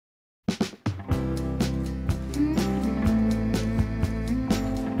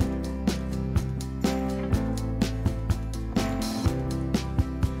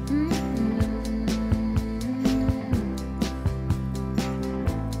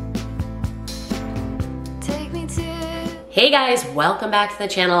Hey guys, welcome back to the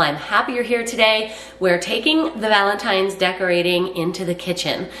channel. I'm happy you're here today. We're taking the Valentine's decorating into the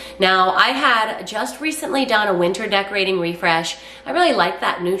kitchen. Now, I had just recently done a winter decorating refresh. I really like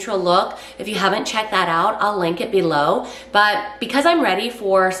that neutral look. If you haven't checked that out, I'll link it below. But because I'm ready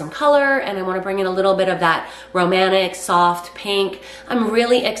for some color and I want to bring in a little bit of that romantic, soft pink, I'm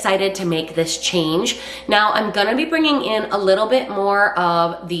really excited to make this change. Now, I'm gonna be bringing in a little bit more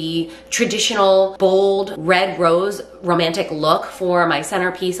of the traditional bold red rose romantic look for my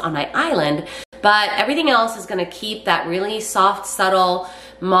centerpiece on my island, but everything else is gonna keep that really soft, subtle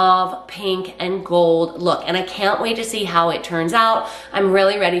mauve, pink, and gold look. And I can't wait to see how it turns out. I'm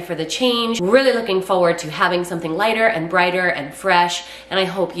really ready for the change. Really looking forward to having something lighter and brighter and fresh, and I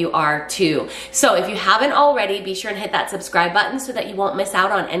hope you are too. So if you haven't already, be sure and hit that subscribe button so that you won't miss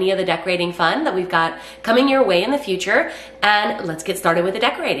out on any of the decorating fun that we've got coming your way in the future. And let's get started with the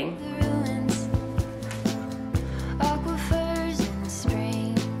decorating.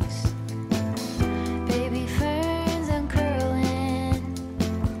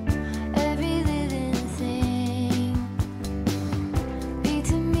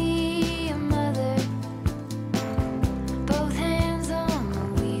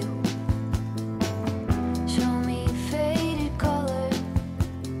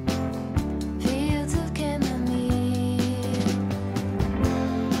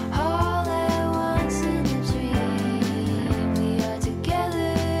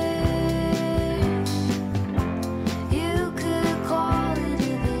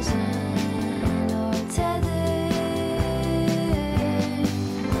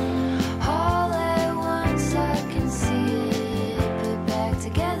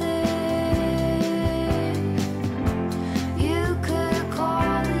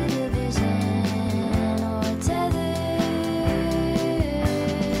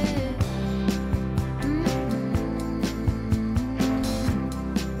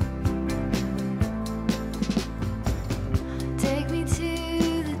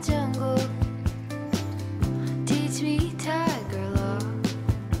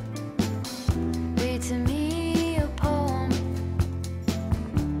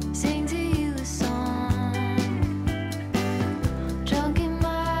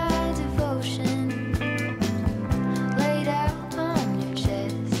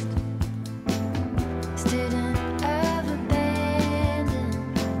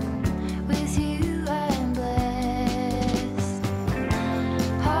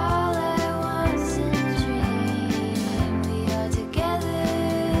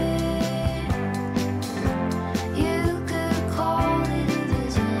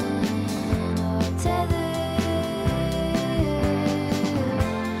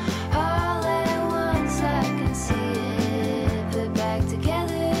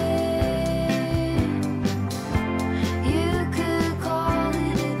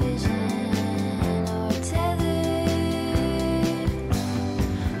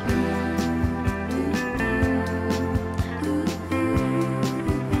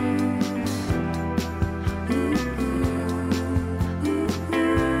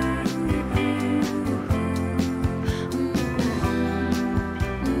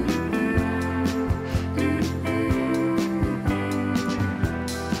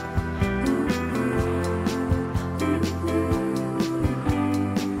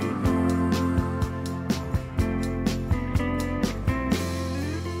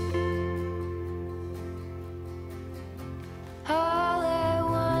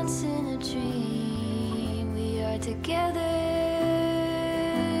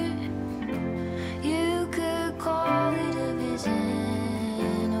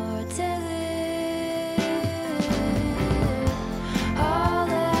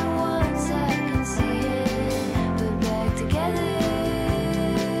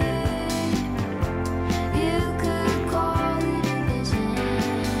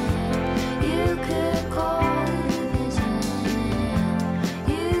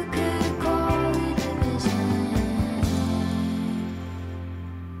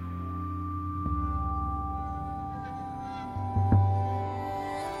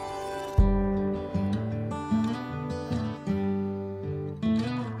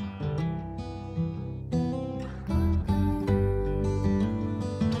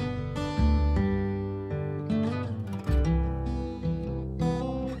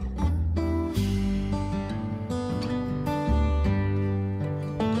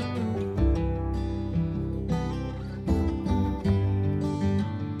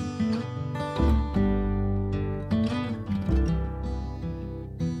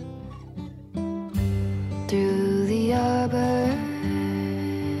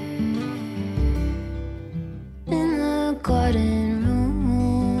 garden room.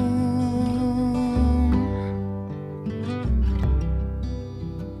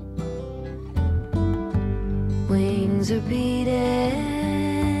 Wings are beating,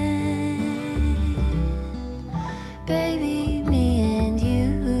 baby, me and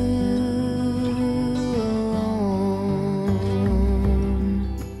you alone.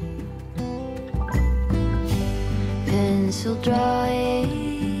 Pencil drawing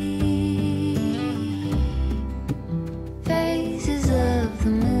phases of the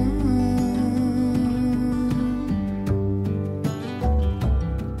moon,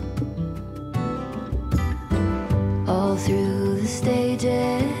 all through the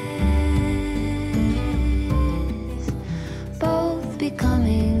stages, both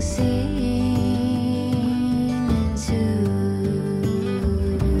becoming seen into.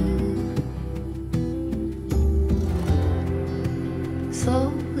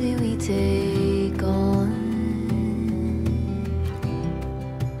 Slowly we take on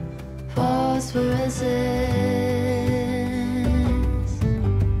phosphorescence,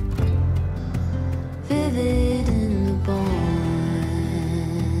 vivid in the bond.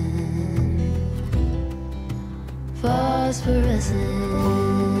 Phosphorescence.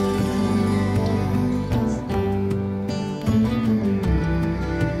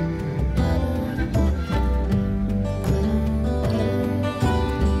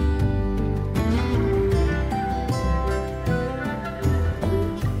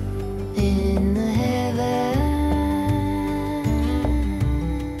 In the heavens,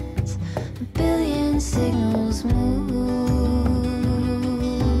 a billion signals move.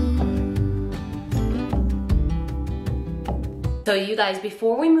 So you guys,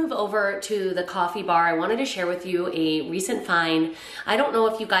 before we move over to the coffee bar, I wanted to share with you a recent find. I don't know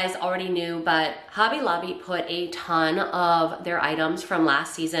if you guys already knew, but Hobby Lobby put a ton of their items from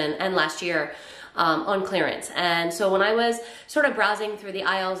last season and last year on clearance. And so when I was sort of browsing through the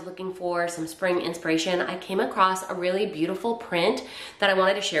aisles looking for some spring inspiration, I came across a really beautiful print that I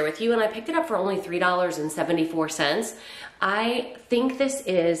wanted to share with you, and I picked it up for only $3.74. I think this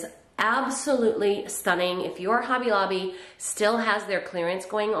is absolutely stunning. If your Hobby Lobby still has their clearance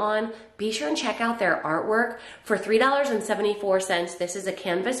going on, be sure and check out their artwork for $3.74. This is a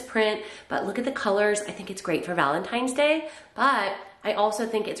canvas print, but look at the colors. I think it's great for Valentine's Day, but I also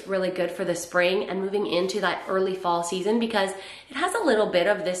think it's really good for the spring and moving into that early fall season because it has a little bit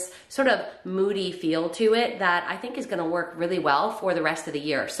of this sort of moody feel to it that I think is going to work really well for the rest of the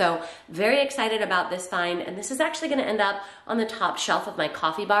year. So very excited about this find, and this is actually going to end up on the top shelf of my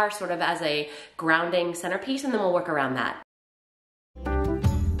coffee bar sort of as a grounding centerpiece, and then we'll work around that.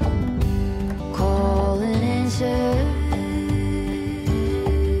 Call and answer,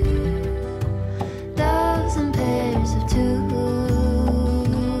 dozen pairs of two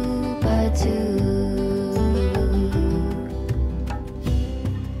by two.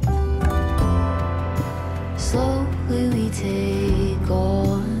 Slowly we take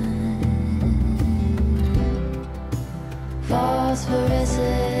on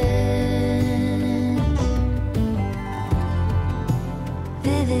phosphorescence,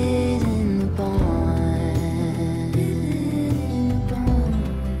 vivid in the bond.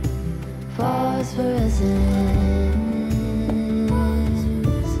 Phosphorescence.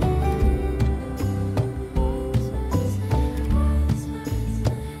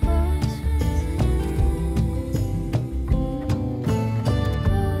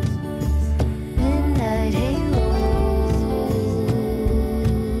 Midnight halos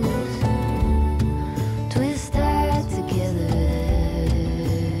twist tied together,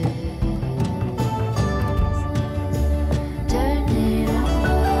 turning on,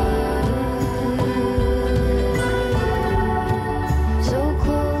 so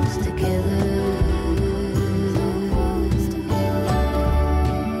close together.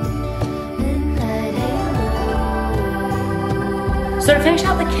 Midnight halos. So to finish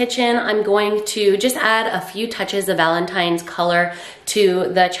out the kitchen, I'm going to just add a few touches of Valentine's color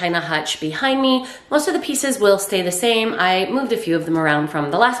to the china hutch behind me. Most of the pieces will stay the same. I moved a few of them around from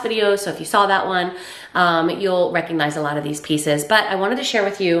the last video, so if you saw that one, you'll recognize a lot of these pieces. But I wanted to share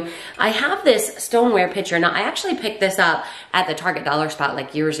with you, I have this stoneware pitcher. Now, I actually picked this up at the Target dollar spot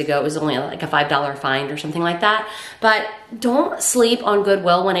like years ago. It was only like a $5 find or something like that. But don't sleep on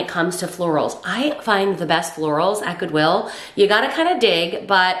Goodwill when it comes to florals. I find the best florals at Goodwill. You gotta kind of dig,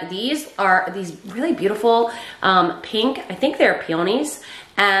 but these are these really beautiful pink, I think they're peonies,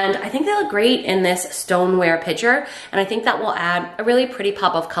 and I think they look great in this stoneware pitcher, and I think that will add a really pretty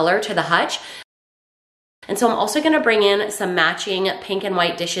pop of color to the hutch. And so I'm also gonna bring in some matching pink and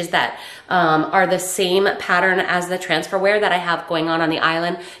white dishes that are the same pattern as the transferware that I have going on the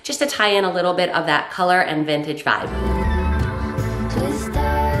island, just to tie in a little bit of that color and vintage vibe.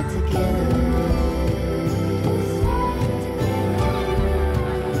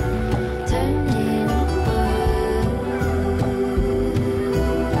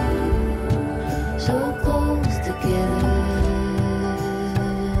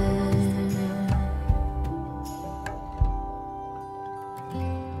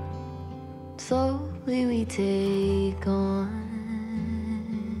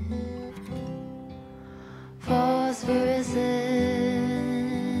 phosphorescence,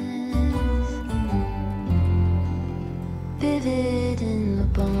 vivid in the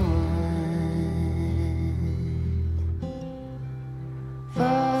bond,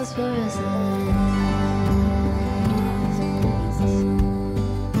 phosphorescence.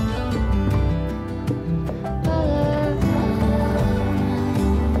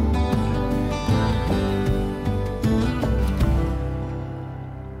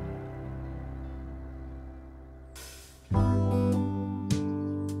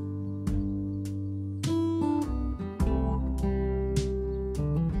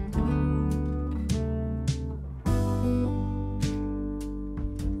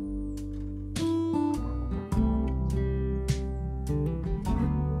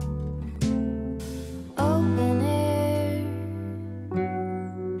 Open air,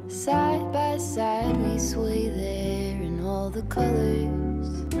 side by side we sway there in all the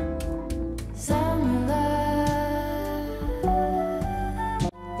colors. Sunlight.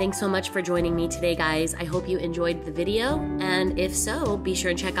 Thanks so much for joining me today, guys. I hope you enjoyed the video, and if so, be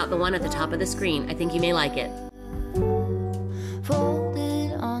sure and check out the one at the top of the screen. I think you may like it.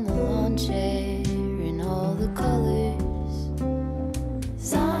 Folded on the lawn chair in all the colors.